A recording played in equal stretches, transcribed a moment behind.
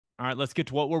All right, let's get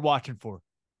to what we're watching for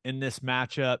in this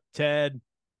matchup. Ted,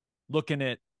 looking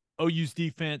at OU's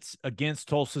defense against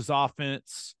Tulsa's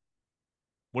offense.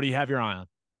 What do you have your eye on?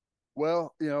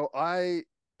 Well, I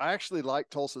actually like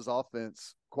Tulsa's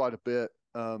offense quite a bit.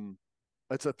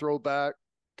 It's a throwback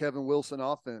Kevin Wilson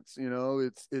offense.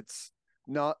 It's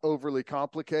not overly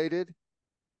complicated.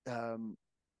 Um,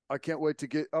 I can't wait to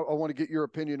get. I want to get your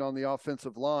opinion on the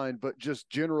offensive line, but just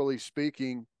generally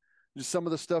speaking, just some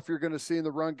of the stuff you're going to see in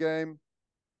the run game,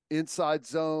 inside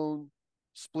zone,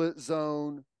 split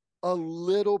zone, a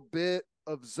little bit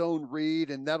of zone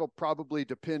read, and that'll probably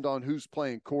depend on who's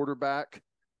playing quarterback.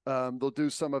 They'll do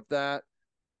some of that.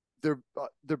 Their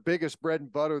biggest bread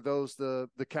and butter, though, is the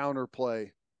counter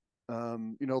play.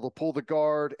 They'll pull the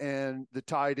guard and the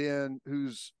tight end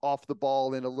who's off the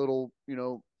ball in a little,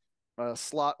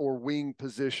 slot or wing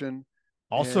position.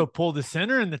 Also, And pull the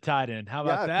center and the tight end. How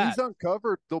about yeah, if he's that?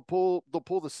 uncovered, they'll pull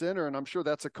the center, and I'm sure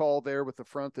that's a call there with the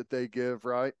front that they give,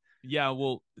 right? Yeah,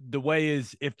 well, the way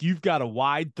is if you've got a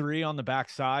wide three on the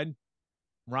backside,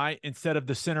 right, instead of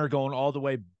the center going all the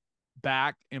way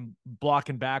back and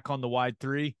blocking back on the wide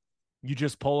three, you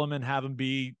just pull him and have him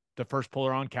be the first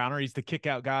puller on counter. He's the kick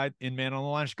out guy in man on the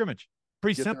line of scrimmage.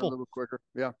 Pretty Get there a simple. little quicker.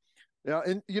 Yeah. Yeah.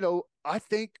 And, I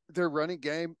think their running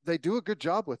game, they do a good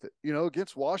job with it.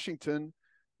 Against Washington,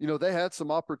 they had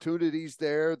some opportunities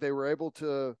there. They were able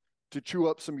to chew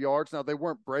up some yards. Now they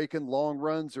weren't breaking long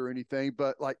runs or anything,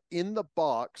 but like in the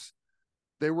box,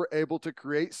 they were able to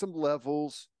create some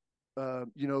levels,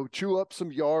 chew up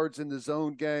some yards in the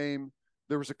zone game.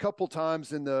 There was a couple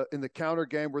times in the counter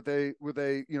game where they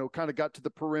kind of got to the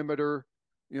perimeter.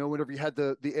 Whenever you had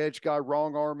the edge guy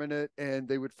wrong arming it, and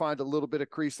they would find a little bit of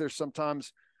crease there.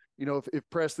 Sometimes, if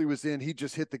Presley was in, he'd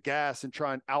just hit the gas and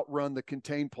try and outrun the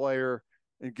contained player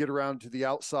and get around to the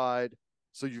outside.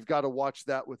 So you've got to watch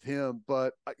that with him.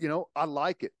 But I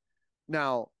like it.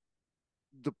 Now,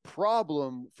 the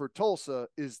problem for Tulsa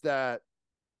is that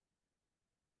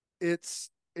it's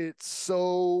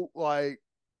so like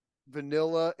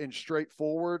vanilla and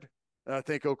straightforward. And I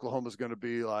think Oklahoma's going to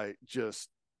be like just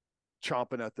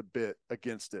chomping at the bit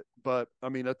against it. But I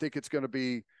mean, I think it's going to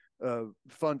be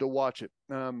fun to watch it.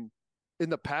 In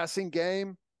the passing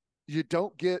game, you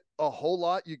don't get a whole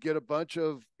lot. You get a bunch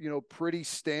of pretty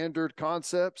standard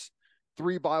concepts.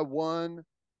 3-by-1.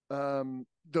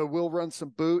 The will run some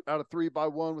boot out of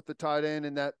 3-by-1 with the tight end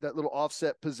in that little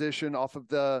offset position off of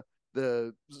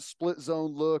the split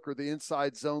zone look or the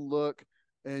inside zone look,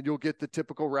 and you'll get the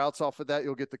typical routes off of that.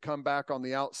 You'll get the comeback on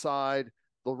the outside.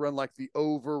 They'll run like the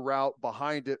over route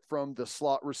behind it from the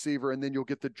slot receiver, and then you'll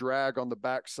get the drag on the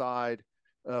backside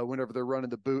whenever they're running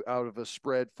the boot out of a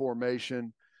spread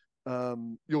formation.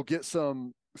 You'll get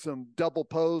some double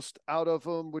post out of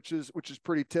them, which is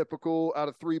pretty typical out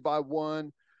of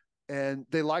 3-by-1. And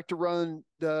they like to run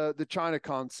the China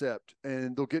concept,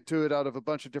 and they'll get to it out of a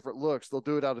bunch of different looks. They'll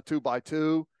do it out of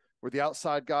 2-by-2, where the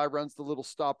outside guy runs the little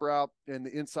stop route and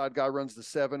the inside guy runs the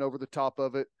 7 over the top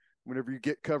of it. Whenever you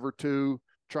get cover 2,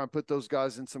 try and put those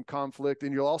guys in some conflict.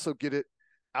 And you'll also get it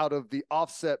out of the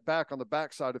offset back on the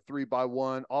backside of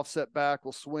 3-by-1. Offset back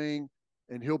will swing,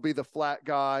 and he'll be the flat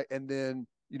guy. And then,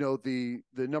 the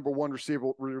number 1 receiver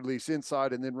will release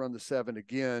inside and then run the 7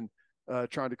 again,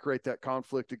 trying to create that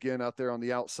conflict again out there on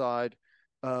the outside.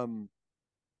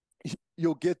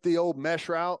 You'll get the old mesh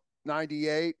route,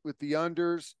 98 with the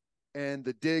unders and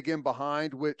the dig in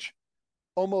behind, which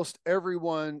almost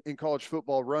everyone in college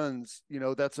football runs.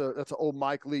 That's an old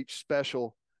Mike Leach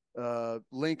special.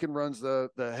 Lincoln runs the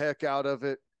heck out of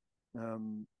it.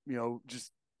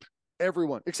 Just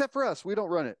everyone except for us, we don't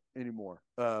run it anymore,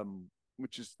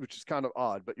 which is kind of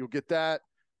odd. But you'll get that.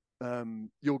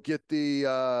 You'll get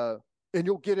and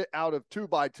you'll get it out of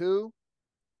 2-by-2,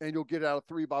 and you'll get it out of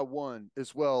 3-by-1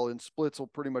 as well. And splits will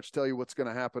pretty much tell you what's going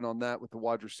to happen on that with the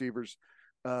wide receivers.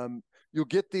 You'll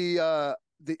get the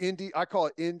Indy, I call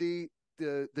it Indy,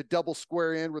 the double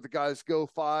square in where the guys go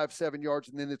 5-7 yards,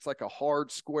 and then it's like a hard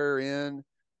square in.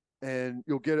 And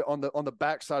you'll get it on the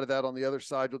back side of that. On the other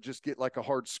side, you'll just get like a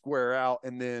hard square out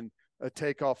and then a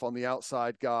takeoff on the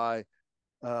outside guy.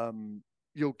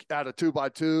 You'll out of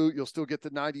 2-by-2, you'll still get the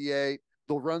 98.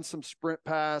 They'll run some sprint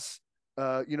pass.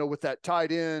 With that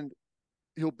tight end,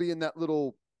 he'll be in that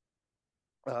little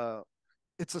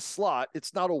it's a slot.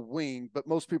 It's not a wing, but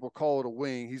most people call it a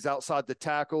wing. He's outside the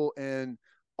tackle and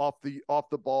off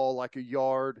the ball like a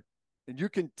yard. And you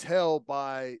can tell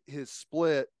by his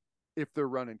split if they're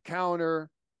running counter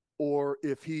or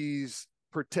if he's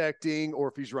protecting or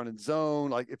if he's running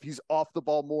zone. Like if he's off the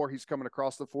ball more, he's coming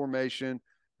across the formation.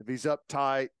 If he's up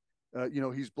tight,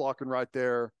 he's blocking right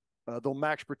there. They'll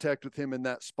max protect with him in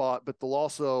that spot, but they'll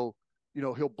also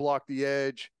he'll block the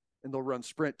edge and they'll run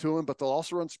sprint to him, but they'll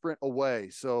also run sprint away.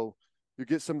 So you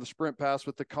get some of the sprint pass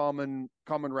with the common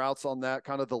routes on that,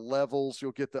 kind of the levels.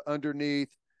 You'll get the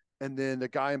underneath and then the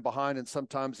guy in behind, and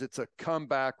sometimes it's a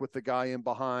comeback with the guy in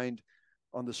behind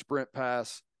on the sprint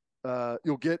pass.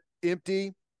 You'll get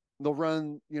empty. They'll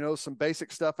run, some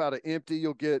basic stuff out of empty.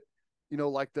 You'll get,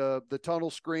 like the tunnel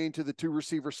screen to the 2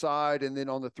 receiver side, and then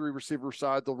on the 3 receiver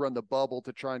side, they'll run the bubble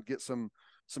to try and get some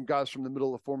guys from the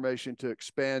middle of formation to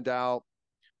expand out.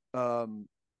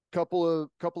 Couple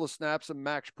of snaps of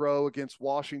Max Pro against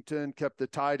Washington, kept the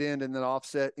tight end and then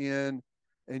offset in,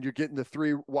 and you're getting the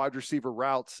 3 wide receiver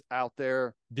routes out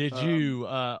there. Did you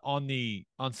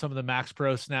on some of the Max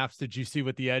Pro snaps, did you see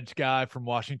what the edge guy from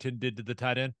Washington did to the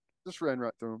tight end? Just ran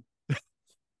right through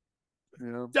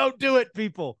him. Don't do it,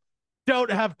 people.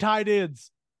 Don't have tight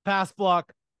ends pass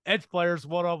block edge players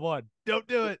one-on-one. Don't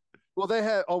do it. Well, they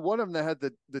had one of them that had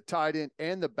the tight end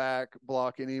and the back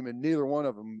blocking him, and neither one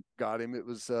of them got him. It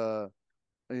was and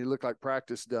he looked like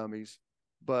practice dummies.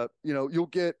 But you'll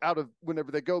get out of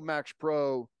whenever they go Max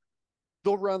Pro,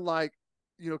 they'll run like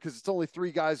because it's only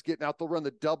 3 guys getting out. They'll run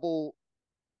the double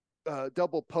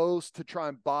post to try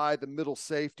and buy the middle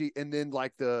safety, and then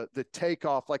like the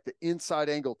takeoff, like the inside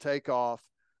angle takeoff,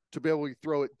 to be able to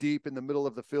throw it deep in the middle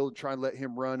of the field and try and let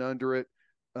him run under it.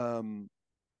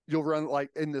 You'll run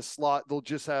like in the slot. They'll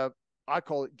just have, I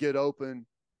call it get open,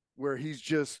 where he's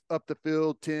just up the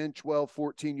field 10, 12,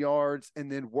 14 yards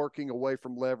and then working away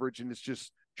from leverage. And it's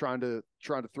just trying to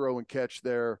throw and catch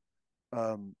there.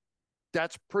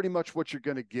 That's pretty much what you're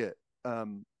going to get.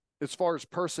 As far as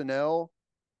personnel,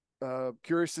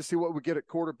 curious to see what we get at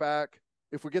quarterback.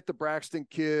 If we get the Braxton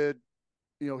kid,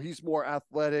 he's more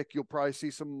athletic. You'll probably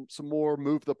see some more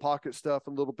move the pocket stuff,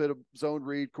 a little bit of zone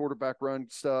read, quarterback run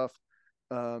stuff.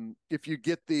 If you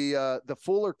get the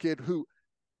Fuller kid, who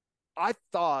I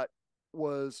thought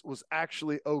was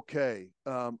actually okay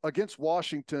against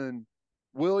Washington,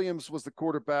 Williams was the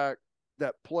quarterback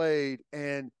that played,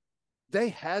 and they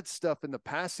had stuff in the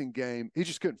passing game. He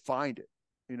just couldn't find it.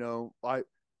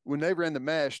 When they ran the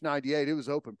mesh 98, it was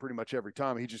open pretty much every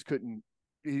time. He just couldn't.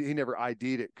 He never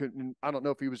ID'd it. Couldn't. I don't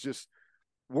know if he was just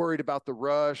worried about the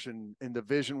rush and the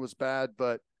vision was bad,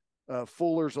 but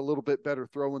Fuller's a little bit better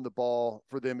throwing the ball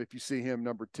for them if you see him,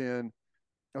 number 10.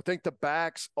 I think the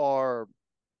backs they're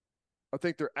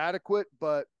adequate,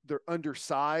 but they're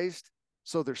undersized.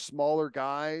 So they're smaller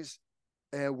guys.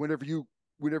 And whenever you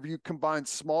combine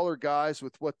smaller guys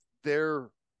with what their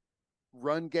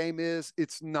run game is,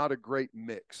 it's not a great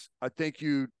mix. I think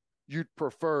you'd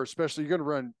prefer, especially you're going to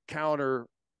run counter,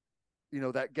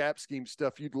 that gap scheme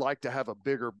stuff. You'd like to have a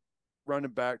bigger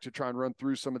running back to try and run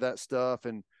through some of that stuff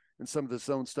and some of the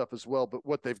zone stuff as well. But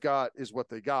what they've got is what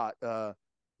they got.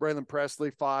 Braylon Presley,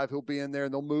 5, he'll be in there,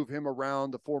 and they'll move him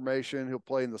around the formation. He'll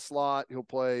play in the slot. He'll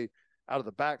play out of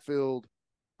the backfield.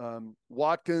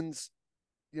 Watkins,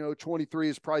 23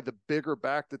 is probably the bigger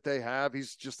back that they have.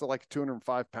 He's just like a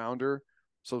 205-pounder,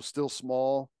 so still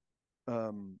small.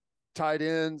 Tight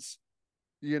ends,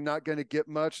 you're not going to get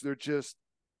much. They're just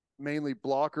mainly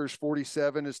blockers.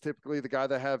 47 is typically the guy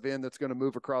they have in that's going to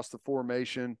move across the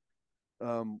formation.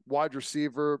 Wide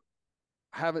receiver,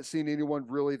 haven't seen anyone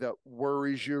really that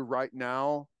worries you right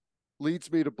now.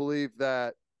 Leads me to believe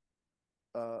that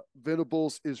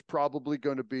Venables is probably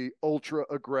going to be ultra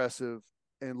aggressive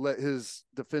and let his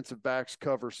defensive backs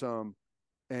cover some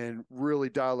and really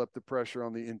dial up the pressure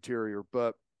on the interior.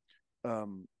 But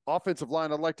offensive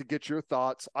line, I'd like to get your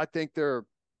thoughts. I think they're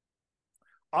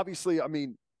obviously,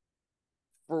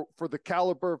 for the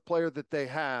caliber of player that they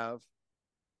have,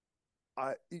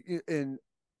 and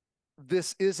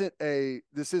this isn't a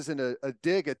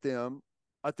dig at them.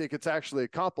 I think it's actually a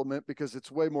compliment because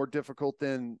it's way more difficult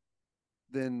than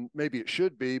maybe it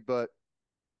should be, but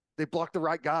they block the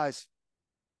right guys.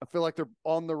 I feel like they're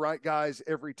on the right guys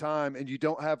every time, and you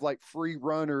don't have like free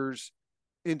runners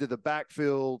into the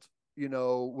backfield,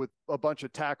 with a bunch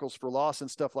of tackles for loss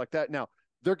and stuff like that. Now,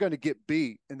 they're going to get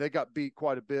beat, and they got beat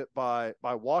quite a bit by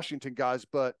Washington guys,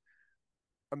 but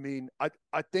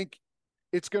I think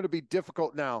it's going to be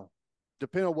difficult now.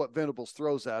 Depending on what Venables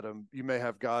throws at them, you may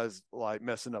have guys like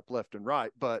messing up left and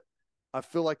right, but I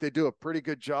feel like they do a pretty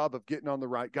good job of getting on the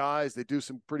right guys. They do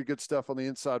some pretty good stuff on the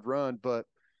inside run, but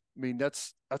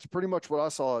that's pretty much what I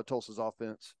saw at Tulsa's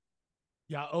offense.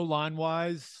 Yeah, O-line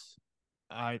wise,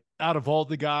 out of all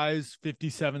the guys,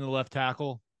 57, the left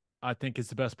tackle, I think is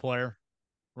the best player,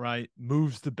 right?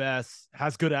 Moves the best,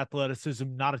 has good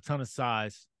athleticism, not a ton of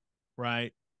size,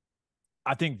 right?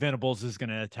 I think Venables is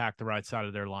going to attack the right side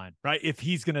of their line, right? If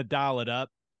he's going to dial it up,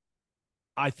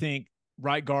 I think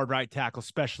right guard, right tackle,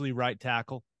 especially right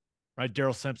tackle, right?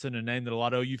 Daryl Simpson, a name that a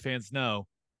lot of OU fans know.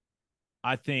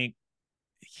 I think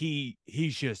he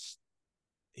just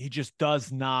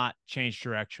does not change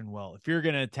direction well. If you're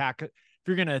going to attack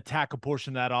a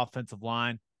portion of that offensive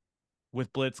line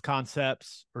with blitz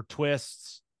concepts or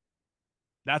twists,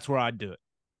 that's where I'd do it.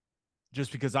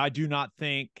 Just because I do not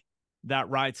think that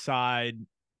right side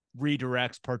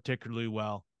redirects particularly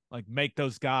well. Like make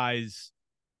those guys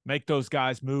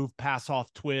move, pass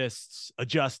off twists,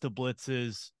 adjust to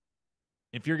blitzes.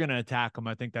 If you're going to attack them,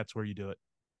 I think that's where you do it.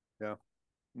 Yeah.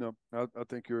 No, I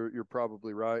think you're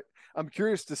probably right. I'm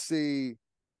curious to see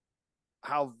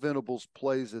how Venables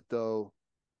plays it though.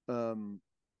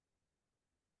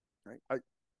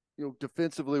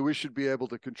 Defensively, we should be able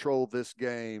to control this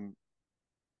game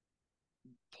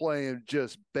playing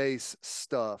just base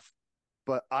stuff.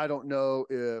 But I don't know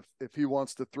if he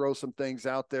wants to throw some things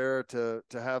out there to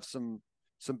have some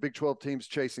Big 12 teams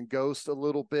chasing ghosts a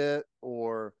little bit,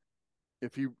 or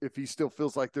if he still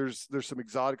feels like there's some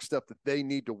exotic stuff that they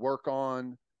need to work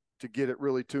on to get it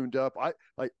really tuned up.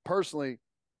 Personally,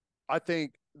 I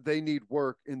think they need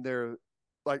work in their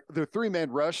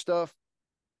 3-man rush stuff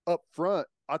up front.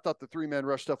 I thought the 3-man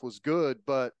rush stuff was good,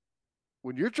 but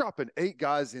when you're dropping 8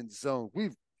 guys in zone,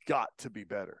 we've got to be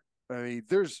better. I mean,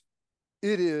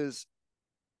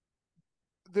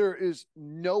 there is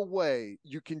no way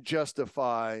you can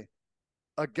justify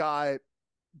a guy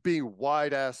being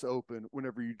wide ass open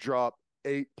whenever you drop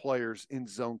 8 players in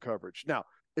zone coverage. Now,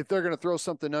 if they're going to throw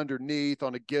something underneath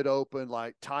on a get open,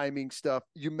 like timing stuff,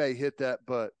 you may hit that,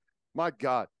 but my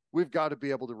God, we've got to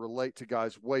be able to relate to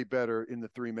guys way better in the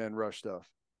 3-man rush stuff.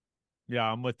 Yeah,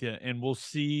 I'm with you. And we'll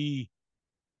see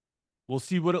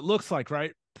what it looks like,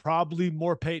 right? Probably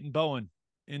more Peyton Bowen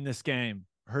in this game.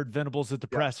 Heard Venables at the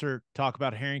presser talk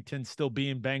about Harrington still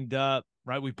being banged up,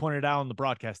 right? We pointed out on the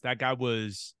broadcast that guy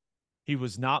was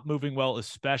not moving well,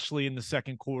 especially in the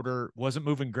second quarter. Wasn't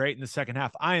moving great in the second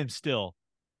half. I'm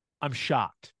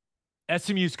shocked.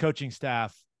 SMU's coaching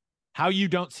staff, how you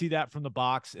don't see that from the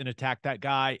box and attack that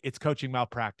guy, it's coaching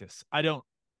malpractice.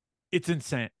 It's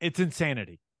insane. It's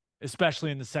insanity,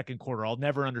 especially in the second quarter. I'll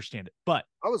never understand it. But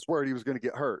I was worried he was going to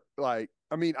get hurt. I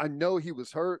know he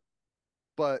was hurt,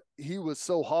 but he was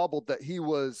so hobbled that he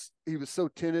was so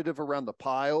tentative around the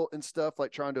pile and stuff,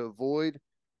 like trying to avoid.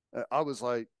 I was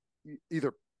like,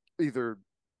 either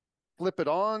flip it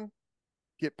on,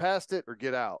 get past it, or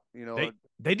get out.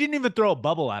 They didn't even throw a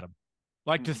bubble at him,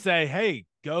 like to say, "Hey,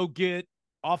 go get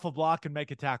off a block and make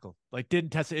a tackle." Like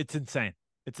didn't test it. It's insane.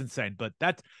 It's insane. But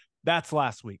that's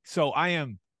last week. So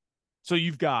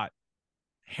you've got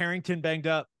Harrington banged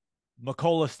up,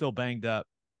 McCullough still banged up.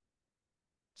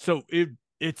 So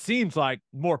it seems like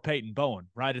more Peyton Bowen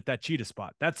right at that cheetah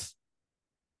spot.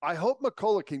 I hope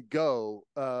McCullough can go.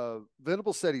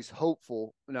 Venable said he's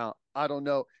hopeful. Now, I don't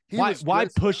know. Why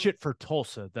push it for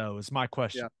Tulsa, though, is my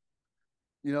question.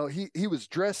 Yeah. He was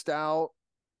dressed out,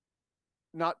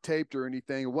 not taped or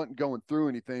anything. It wasn't going through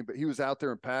anything, but he was out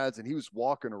there in pads and he was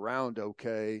walking around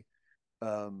okay.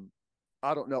 I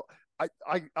don't know.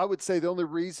 I would say the only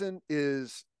reason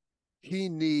is he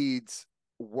needs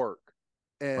work.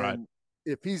 And right.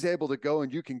 If he's able to go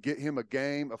and you can get him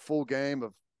a full game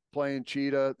of playing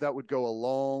cheetah, that would go a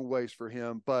long ways for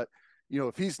him. But,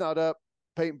 if he's not up,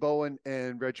 Peyton Bowen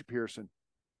and Reggie Pearson.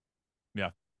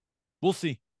 Yeah. We'll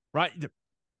see. Right.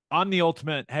 I'm the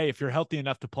ultimate, hey, if you're healthy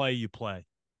enough to play, you play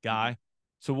guy.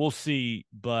 So we'll see.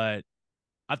 But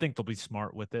I think they'll be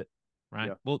smart with it. Right.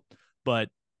 Yeah. Well, but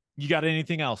you got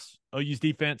anything else? OU's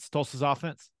defense, Tulsa's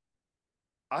offense?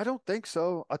 I don't think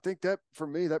so. I think that for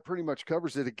me, that pretty much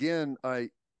covers it. Again,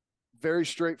 very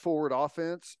straightforward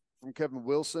offense from Kevin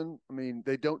Wilson. I mean,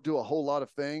 they don't do a whole lot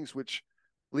of things, which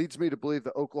leads me to believe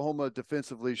that Oklahoma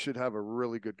defensively should have a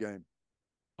really good game.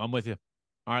 I'm with you.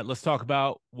 All right, let's talk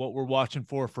about what we're watching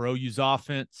for OU's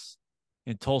offense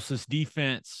and Tulsa's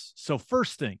defense. So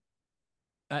first thing,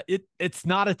 it's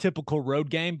not a typical road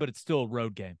game, but it's still a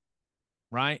road game,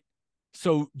 right?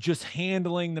 So just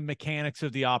handling the mechanics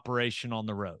of the operation on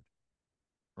the road,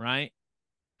 right?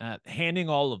 Handing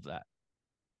all of that,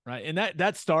 right? And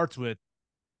that starts with,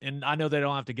 and I know they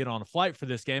don't have to get on a flight for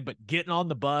this game, but getting on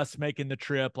the bus, making the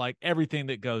trip, like everything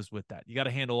that goes with that. You got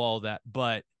to handle all of that.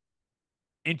 But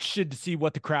interested to see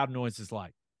what the crowd noise is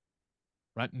like,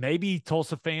 right? Maybe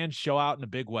Tulsa fans show out in a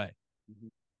big way.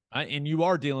 Right? And you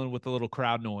are dealing with a little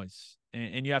crowd noise,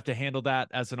 and you have to handle that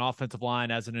as an offensive line,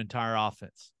 as an entire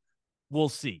offense. We'll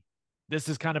see. This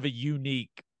is kind of a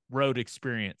unique road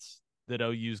experience that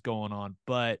OU's going on.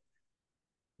 But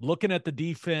looking at the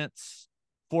defense,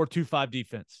 4-2-5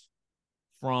 defense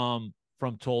from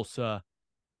Tulsa,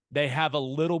 they have a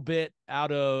little bit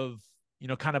out of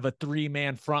kind of a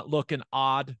 3-man front look, an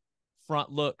odd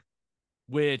front look,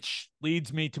 which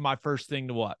leads me to my first thing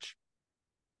to watch.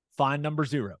 Find number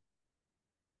 0.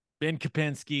 Ben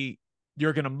Kapinski.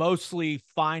 You're going to mostly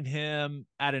find him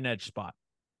at an edge spot,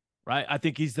 right? I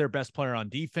think he's their best player on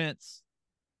defense,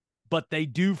 but they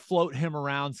do float him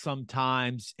around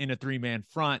sometimes in a 3-man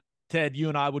front. Ted, you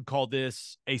and I would call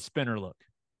this a spinner look,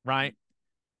 right?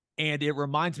 And it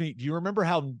reminds me, do you remember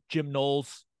how Jim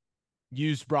Knowles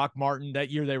used Brock Martin that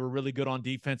year? They were really good on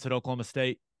defense at Oklahoma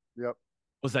State. Yep.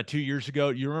 Was that 2 years ago?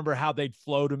 You remember how they'd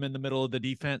float him in the middle of the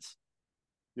defense?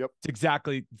 Yep.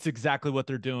 It's exactly what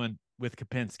they're doing with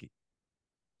Kapinski.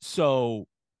 So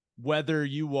whether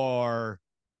you are,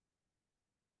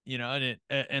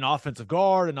 an offensive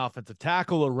guard, an offensive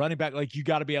tackle, or running back, like, you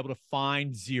got to be able to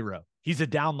find 0. He's a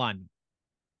down lineman,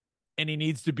 and he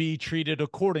needs to be treated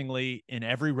accordingly in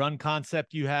every run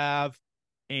concept you have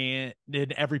and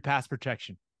in every pass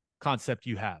protection concept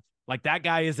you have. Like, that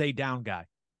guy is a down guy.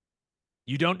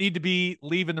 You don't need to be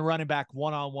leaving the running back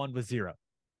one-on-one with 0.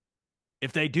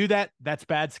 If they do that, that's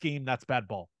bad scheme. That's bad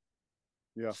ball.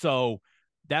 Yeah. So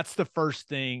that's the first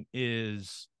thing,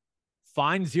 is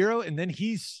find 0. And then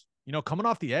he's, coming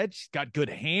off the edge, he's got good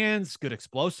hands, good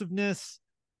explosiveness,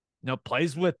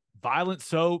 plays with violence.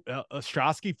 So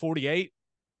Ostrowski, 48,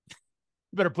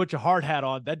 you better put your hard hat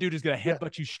on. That dude is going to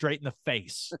headbutt you straight in the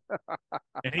face.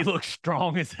 And he looks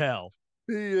strong as hell.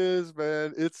 He is,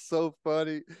 man. It's so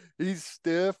funny. He's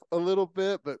stiff a little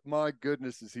bit, but my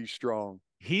goodness, is he strong.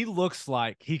 He looks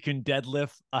like he can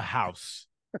deadlift a house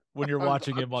when you're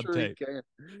watching him on sure tape. He can.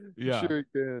 Yeah. Sure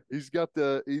he can.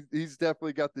 He's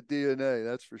definitely got the DNA,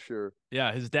 that's for sure.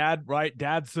 Yeah, his dad, right?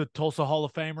 Dad's a Tulsa Hall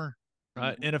of Famer,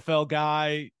 right? Mm-hmm. NFL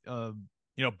guy,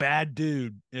 bad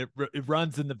dude. It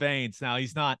runs in the veins. Now,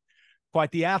 he's not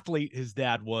quite the athlete his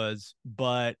dad was,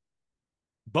 but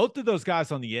both of those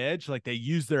guys on the edge, like, they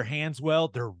use their hands well.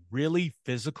 They're really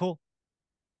physical.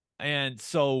 And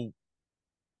so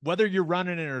whether you're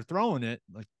running it or throwing it,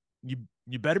 like,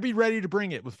 you better be ready to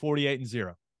bring it with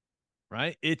 48-0,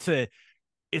 right? It's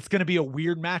going to be a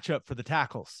weird matchup for the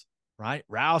tackles, right?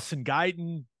 Rouse and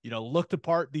Guyton, looked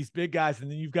apart, these big guys,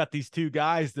 and then you've got these 2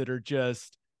 guys that are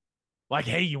just like,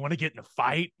 hey, you want to get in a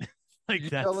fight? Like, you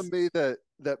telling me that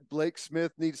Blake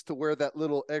Smith needs to wear that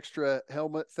little extra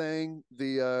helmet thing,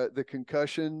 the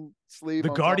concussion sleeve, the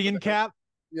Guardian cap?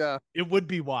 Yeah, it would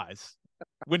be wise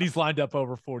when he's lined up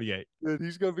over 48.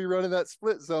 He's going to be running that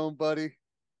split zone, buddy.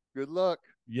 Good luck.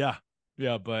 Yeah.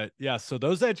 But yeah, so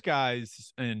those edge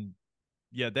guys, and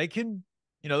yeah, they can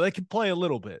play a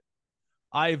little bit.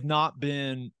 I've not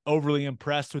been overly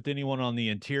impressed with anyone on the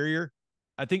interior.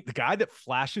 I think the guy that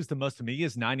flashes the most to me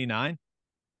is 99.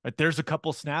 But there's a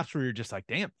couple snaps where you're just like,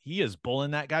 damn, he is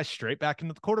bullying that guy straight back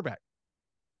into the quarterback.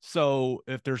 So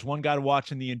if there's one guy to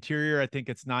watch in the interior, I think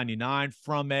it's 99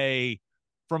 from a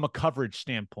coverage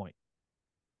standpoint.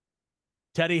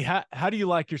 Teddy, how do you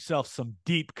like yourself some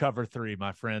deep cover 3,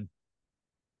 my friend?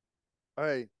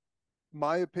 Hey,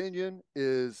 my opinion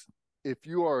is, if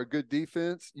you are a good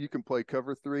defense, you can play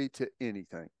cover 3 to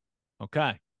anything.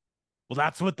 Okay. Well,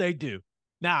 that's what they do.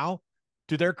 Now,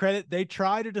 to their credit, they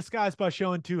try to disguise by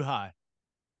showing 2 high,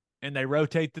 and they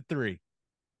rotate the 3.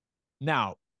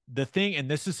 Now, the thing,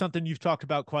 and this is something you've talked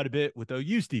about quite a bit with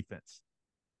OU's defense,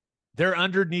 their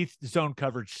underneath zone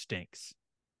coverage stinks.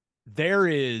 There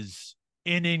is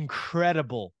an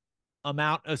incredible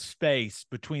amount of space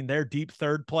between their deep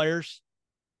third players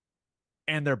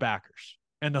and their backers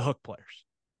and the hook players.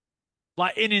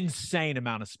 Like, an insane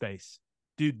amount of space.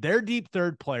 Dude, their deep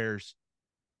third players,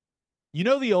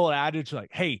 the old adage,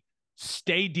 like, hey,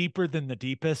 stay deeper than the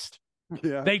deepest.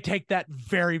 Yeah. They take that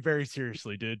very, very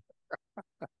seriously, dude.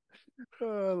 I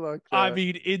like that. I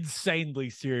mean, insanely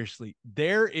seriously.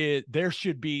 There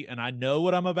should be, and I know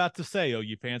what I'm about to say,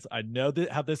 OU fans. I know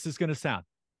how this is going to sound.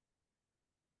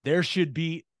 There should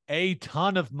be a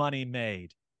ton of money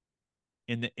made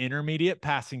in the intermediate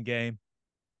passing game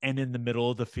and in the middle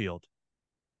of the field.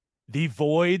 The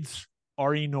voids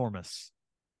are enormous.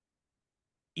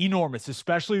 Enormous,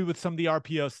 especially with some of the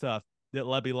RPO stuff that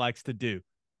Levy likes to do.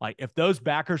 Like, if those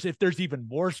backers, if there's even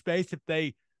more space, if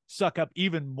they suck up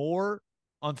even more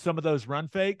on some of those run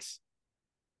fakes,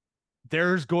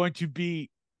 there's going to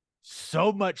be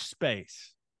so much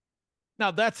space.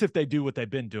 Now, that's if they do what they've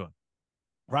been doing,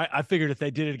 right? I figured if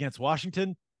they did it against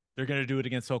Washington, they're going to do it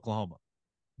against Oklahoma.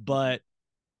 But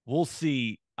we'll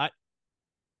see.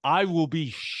 I will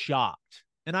be shocked.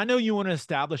 And I know you want to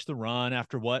establish the run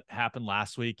after what happened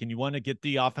last week, and you want to get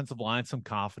the offensive line some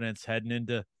confidence heading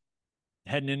into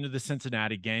the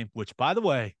Cincinnati game, which, by the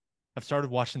way, I've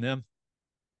started watching them.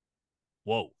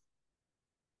 Whoa.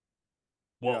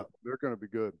 Yeah, Whoa, they're going to be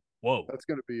good. whoa. That's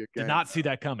going to be a Did game. not see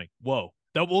that coming. Whoa.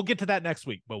 Though we'll get to that next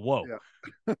week, but whoa.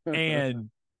 Yeah.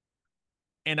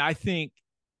 And I think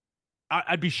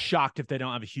I'd be shocked if they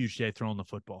don't have a huge day throwing the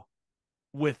football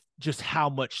with just how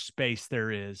much space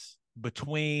there is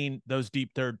between those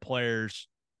deep third players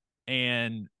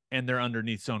and their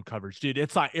underneath zone coverage. Dude,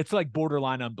 it's like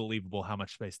borderline unbelievable how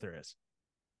much space there is.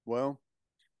 Well,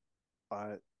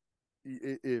 I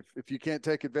if you can't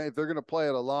take advantage, if they're going to play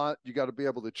it a lot, you got to be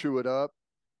able to chew it up.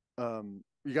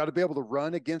 You got to be able to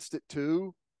run against it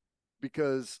too,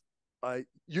 because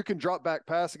you can drop back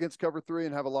pass against cover three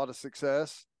and have a lot of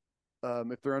success.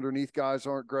 If their underneath guys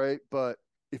aren't great, but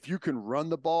if you can run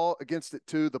the ball against it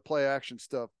too, the play action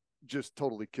stuff just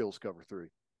totally kills cover three.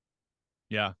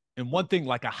 Yeah. And one thing,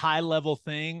 like a high level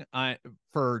thing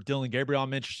for Dylan Gabriel,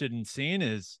 I'm interested in seeing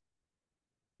is,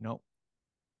 you know,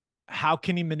 how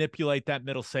can he manipulate that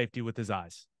middle safety with his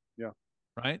eyes? Yeah.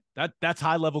 Right. That's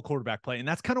high level quarterback play. And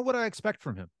that's kind of what I expect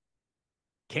from him.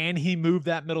 Can he move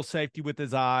that middle safety with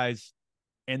his eyes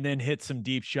and then hit some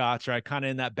deep shots, right? Kind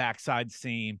of in that backside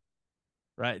seam,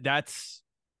 right? That's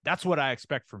what I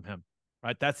expect from him,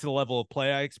 right? That's the level of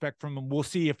play I expect from him. We'll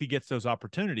see if he gets those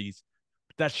opportunities,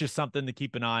 but that's just something to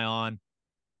keep an eye on.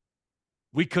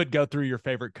 We could go through your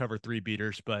favorite cover three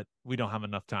beaters, but we don't have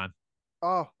enough time.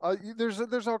 Oh,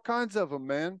 there's all kinds of them,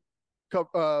 man.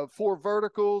 Four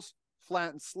verticals,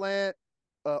 flat and slant,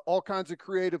 all kinds of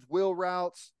creative wheel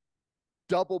routes,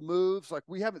 double moves. Like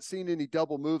we haven't seen any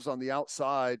double moves on the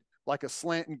outside, like a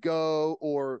slant and go,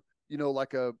 or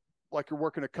like you're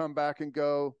working a comeback and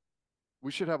go.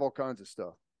 We should have all kinds of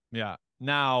stuff. Yeah.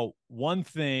 Now, one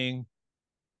thing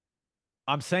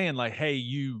I'm saying, like, hey,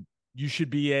 you should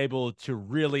be able to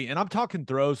really, and I'm talking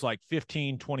throws like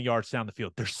 15, 20 yards down the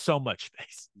field. There's so much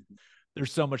space.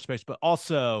 There's so much space, but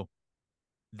also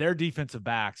their defensive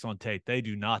backs on tape, they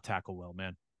do not tackle well,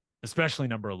 man, especially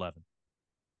number 11.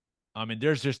 I mean,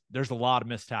 there's a lot of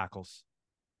missed tackles.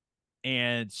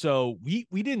 And so we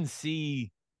didn't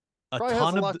see a Probably has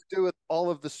ton a of lot to do with all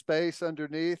of the space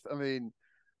underneath. I mean,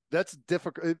 that's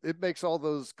difficult. It makes all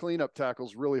those cleanup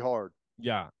tackles really hard.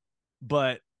 yeah.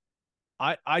 But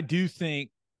I do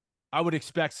think I would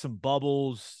expect some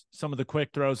bubbles, some of the quick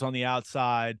throws on the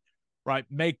outside, right?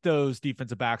 Make those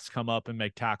defensive backs come up and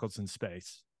make tackles in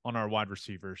space on our wide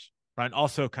receivers, right? And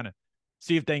also kind of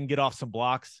see if they can get off some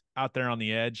blocks out there on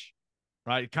the edge,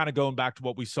 right? Kind of going back to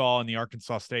what we saw in the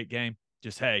Arkansas State game.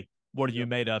 Just, hey, what are you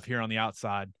made of here on the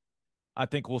outside? I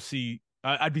think we'll see.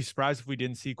 I'd be surprised if we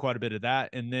didn't see quite a bit of that.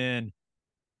 And then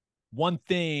one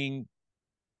thing,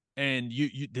 and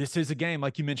you this is a game,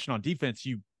 like you mentioned on defense,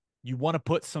 you want to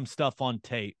put some stuff on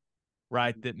tape,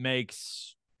 right? That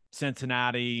makes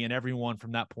Cincinnati and everyone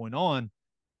from that point on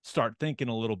start thinking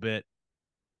a little bit.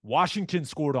 Washington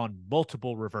scored on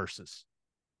multiple reverses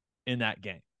in that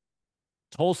game.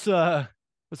 Tulsa,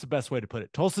 what's the best way to put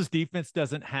it? Tulsa's defense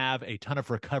doesn't have a ton of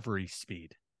recovery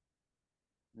speed.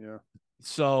 Yeah.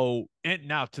 So, and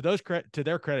now to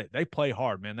their credit, they play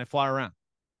hard, man. They fly around,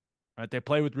 right? They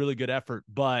play with really good effort,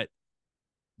 but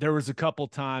there was a couple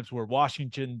times where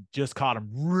Washington just caught him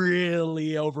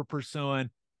really over pursuing.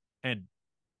 And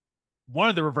one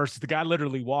of the reverses, the guy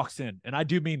literally walks in, and I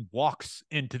do mean walks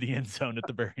into the end zone at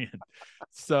the very end.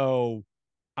 So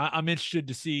I'm interested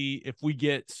to see if we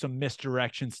get some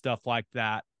misdirection stuff like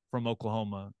that from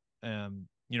Oklahoma.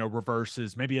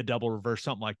 Reverses, maybe a double reverse,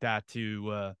 something like that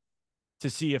to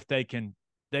see if they can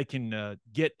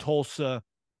get Tulsa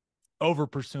over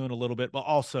pursuing a little bit, but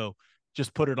also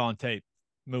just put it on tape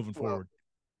moving forward.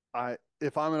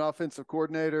 If I'm an offensive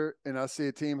coordinator and I see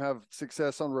a team have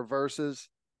success on reverses,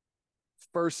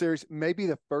 first series, maybe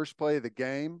the first play of the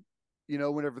game,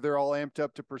 whenever they're all amped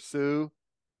up to pursue,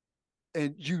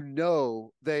 and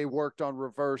they worked on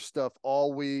reverse stuff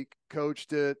all week,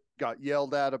 coached it, got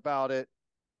yelled at about it.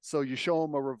 So you show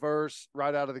them a reverse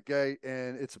right out of the gate,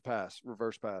 and it's a pass,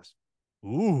 reverse pass.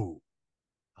 Ooh,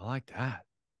 I like that.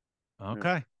 Okay.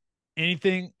 Yeah.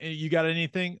 Anything you got?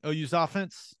 Anything OU's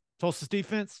offense, Tulsa's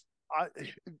defense?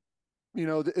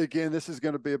 Again, this is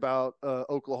going to be about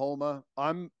Oklahoma.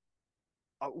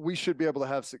 We should be able to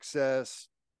have success,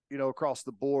 across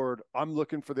the board. I'm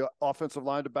looking for the offensive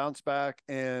line to bounce back,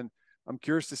 and I'm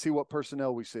curious to see what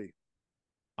personnel we see.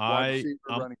 Wide receiver,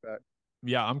 running back.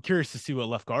 Yeah, I'm curious to see what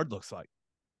left guard looks like.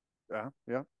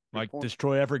 Yeah. Like, does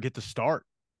Troy ever get to start?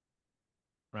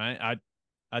 Right.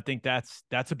 I think that's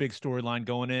a big storyline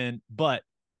going in. But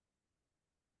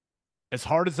as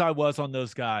hard as I was on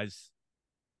those guys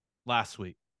last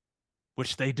week,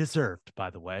 which they deserved,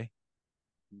 by the way,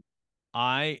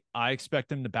 I expect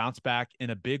them to bounce back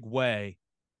in a big way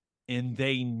and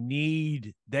they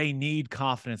need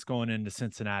confidence going into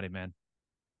Cincinnati, man.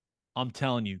 I'm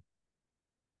telling you.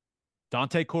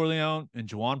 Dante Corleone and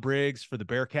Juwan Briggs for the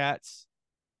Bearcats.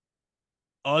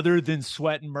 Other than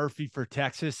Sweat and Murphy for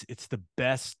Texas, it's the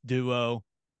best duo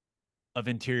of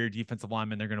interior defensive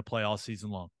linemen they're going to play all season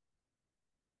long.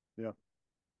 Yeah.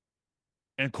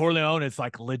 And Corleone is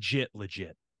like legit.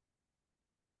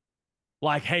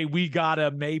 Like, hey, we got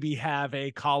to maybe have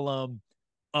a column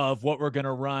of what we're going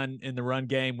to run in the run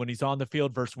game when he's on the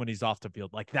field versus when he's off the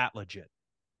field. Like that legit.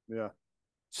 Yeah.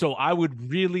 So I would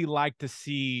really like to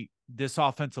see this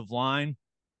offensive line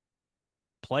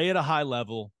play at a high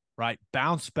level, right?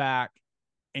 Bounce back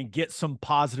and get some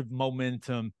positive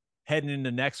momentum heading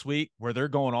into next week where they're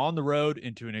going on the road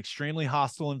into an extremely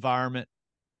hostile environment,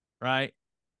 right?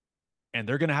 And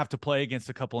they're going to have to play against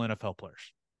a couple NFL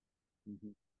players.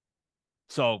 Mm-hmm.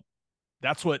 So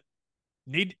that's what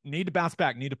need to bounce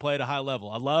back, need to play at a high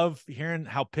level. I love hearing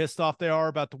how pissed off they are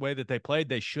about the way that they played.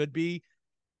 They should be.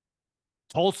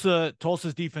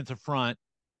 Tulsa's defensive front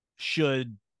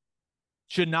should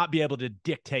not be able to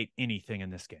dictate anything in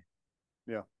this game.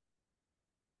 Yeah.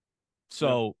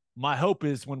 So my hope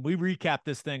is when we recap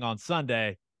this thing on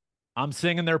Sunday, I'm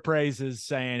singing their praises,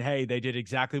 saying, hey, they did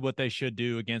exactly what they should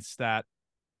do against that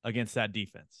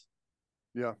defense.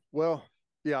 Yeah. Well,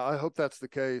 yeah, I hope that's the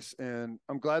case. And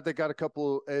I'm glad they got a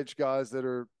couple of edge guys that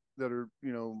are,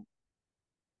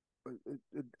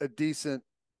 a decent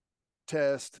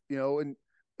test, and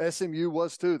SMU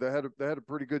was too. They had a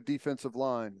pretty good defensive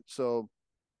line. So,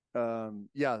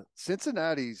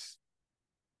 Cincinnati's.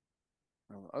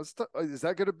 Is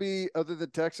that going to be, other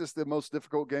than Texas, the most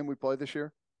difficult game we play this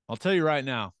year? I'll tell you right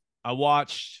now. I've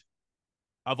watched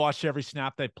every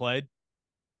snap they played.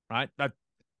 Right,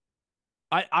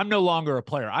 I'm no longer a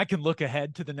player. I can look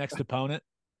ahead to the next opponent.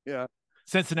 Yeah,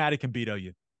 Cincinnati can beat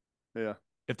OU. Yeah,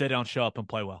 if they don't show up and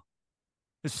play well,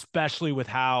 especially with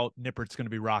how Nippert's going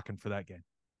to be rocking for that game.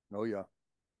 Oh yeah,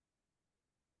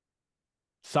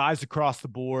 size across the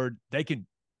board. They can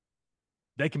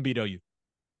beat OU.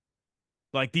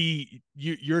 Like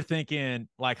you're thinking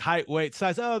like height, weight,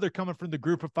 size. Oh, they're coming from the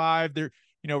group of five. They're,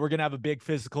 we're going to have a big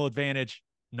physical advantage.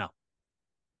 No.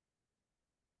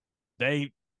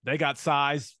 They got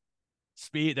size,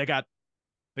 speed. They got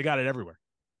it everywhere.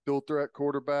 Dual threat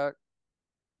quarterback.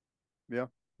 Yeah.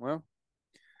 Well,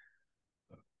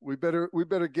 we better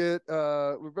get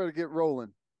rolling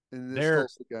in this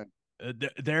Tulsa game.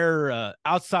 Their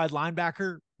outside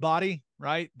linebacker body,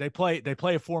 right? They play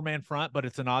a 4-man front, but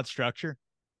it's an odd structure.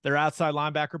 Their outside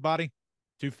linebacker body,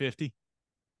 250.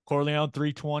 Corleone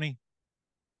 320.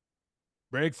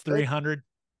 Briggs 300.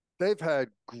 They've had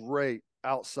great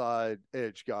outside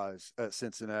edge guys at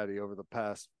Cincinnati over the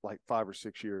past like 5 or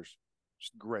 6 years.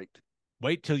 Just great.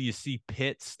 Wait till you see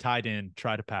Pitts tight end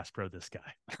try to pass pro this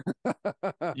guy.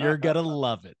 You're gonna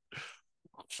love it.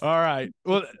 All right.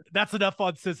 Well, that's enough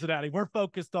on Cincinnati. We're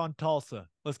focused on Tulsa.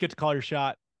 Let's get to call your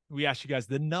shot. We asked you guys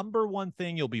the number one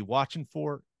thing you'll be watching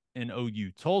for in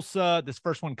OU Tulsa. This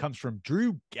first one comes from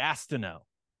Drew Gastineau.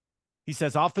 He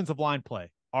says, offensive line play.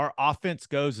 Our offense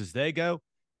goes as they go.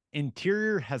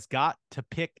 Interior has got to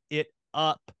pick it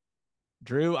up.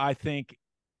 Drew, I think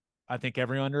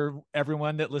everyone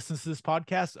that listens to this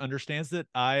podcast understands that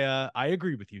I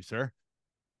agree with you, sir.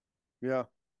 Yeah,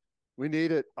 we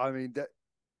need it. I mean,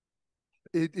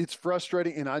 it's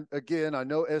frustrating, and I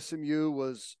know SMU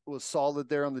was solid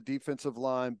there on the defensive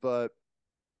line, but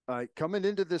coming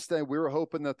into this thing, we were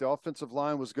hoping that the offensive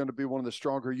line was going to be one of the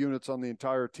stronger units on the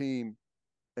entire team,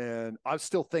 and I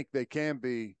still think they can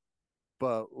be,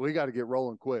 but we got to get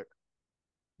rolling quick.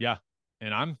 Yeah,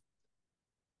 and I'm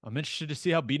interested to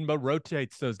see how Beatenbow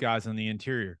rotates those guys on the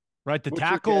interior. Right, the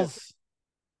tackles.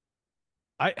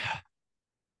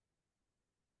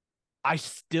 I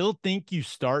still think you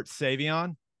start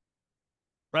Savion,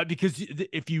 right? Because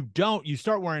if you don't, you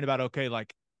start worrying about, okay,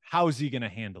 like, how is he going to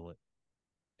handle it?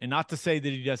 And not to say that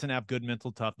he doesn't have good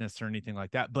mental toughness or anything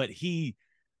like that, but he's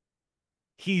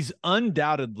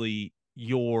undoubtedly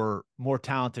your more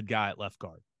talented guy at left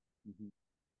guard. Mm-hmm.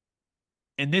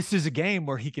 And this is a game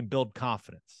where he can build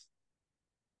confidence.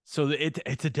 So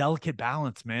it's a delicate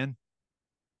balance, man.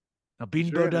 Now,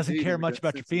 Beatenbow doesn't care much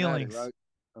about your feelings. Right?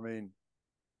 I mean,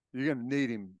 you're going to need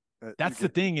him. That's the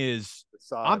thing is,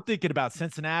 I'm thinking about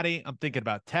Cincinnati. I'm thinking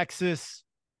about Texas.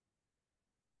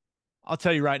 I'll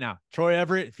tell you right now, Troy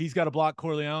Everett, if he's got to block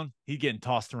Corleone, he's getting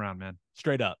tossed around, man.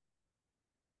 Straight up.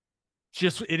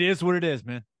 It is what it is,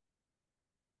 man.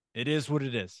 It is what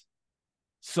it is.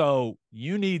 So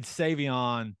you need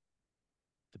Savion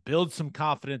to build some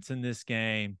confidence in this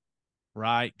game,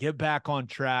 right? Get back on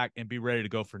track and be ready to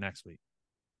go for next week.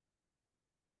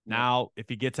 Yeah. Now, if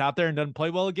he gets out there and doesn't play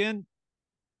well again,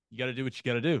 you got to do what you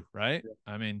got to do, right?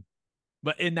 Yeah. I mean,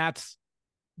 and that's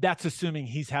assuming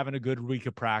he's having a good week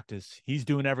of practice. He's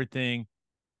doing everything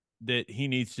that he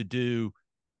needs to do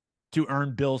to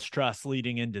earn Bill's trust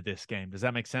leading into this game. Does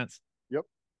that make sense? Yep.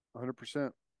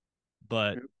 100%.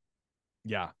 But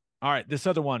yeah. All right. This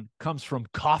other one comes from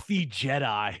Coffee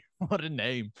Jedi. What a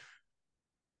name.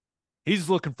 He's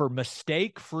looking for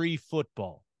mistake-free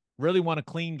football. Really want a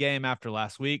clean game after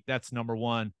last week. That's number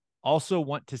one. Also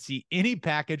want to see any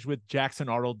package with Jackson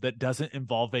Arnold that doesn't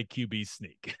involve a QB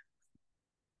sneak.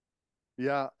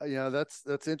 Yeah. Yeah.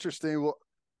 That's interesting. Well,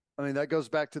 I mean, that goes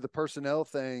back to the personnel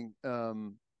thing.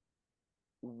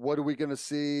 What are we going to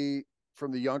see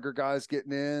from the younger guys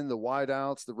getting in, the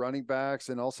wideouts, the running backs,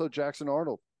 and also Jackson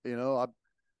Arnold?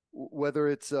 Whether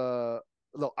it's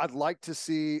look, I'd like to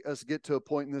see us get to a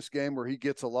point in this game where he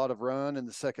gets a lot of run in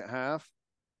the second half,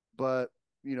 but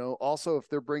also if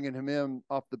they're bringing him in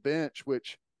off the bench,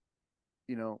 which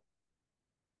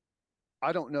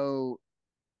I don't know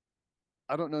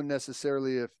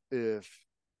necessarily if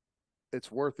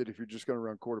it's worth it if you're just going to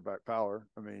run quarterback power.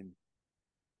 I mean,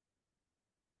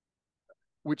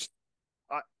 which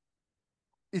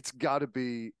it's got to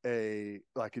be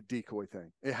like a decoy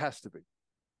thing. It has to be.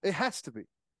 It has to be.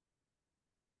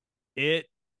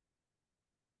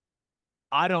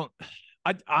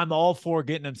 I'm all for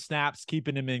getting him snaps,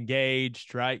 keeping him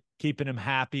engaged, right? Keeping him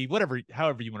happy,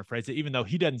 however you want to phrase it, even though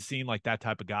he doesn't seem like that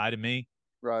type of guy to me.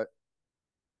 Right.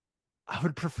 I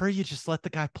would prefer you just let the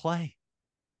guy play.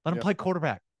 Let him play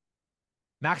quarterback.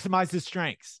 Maximize his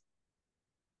strengths.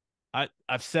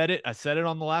 I've said it. I said it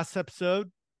on the last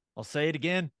episode. I'll say it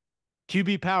again.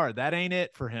 QB power, that ain't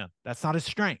it for him. That's not his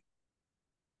strength.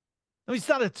 No, he's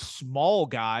not a small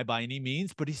guy by any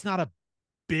means, but he's not a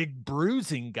big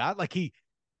bruising guy. Like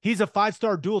he's a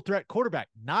 5-star dual threat quarterback,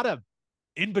 not a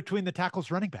in between the tackles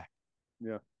running back.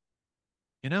 Yeah.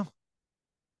 If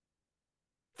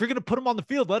you're going to put him on the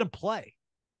field, let him play.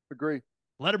 Agree.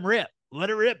 Let him rip. Let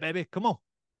it rip, baby. Come on.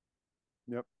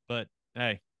 Yep. But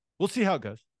hey, we'll see how it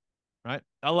goes. Right.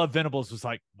 I love Venables was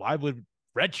like, why would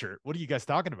redshirt? What are you guys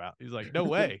talking about? He's like, no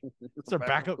way. It's our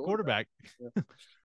backup quarterback. Yeah.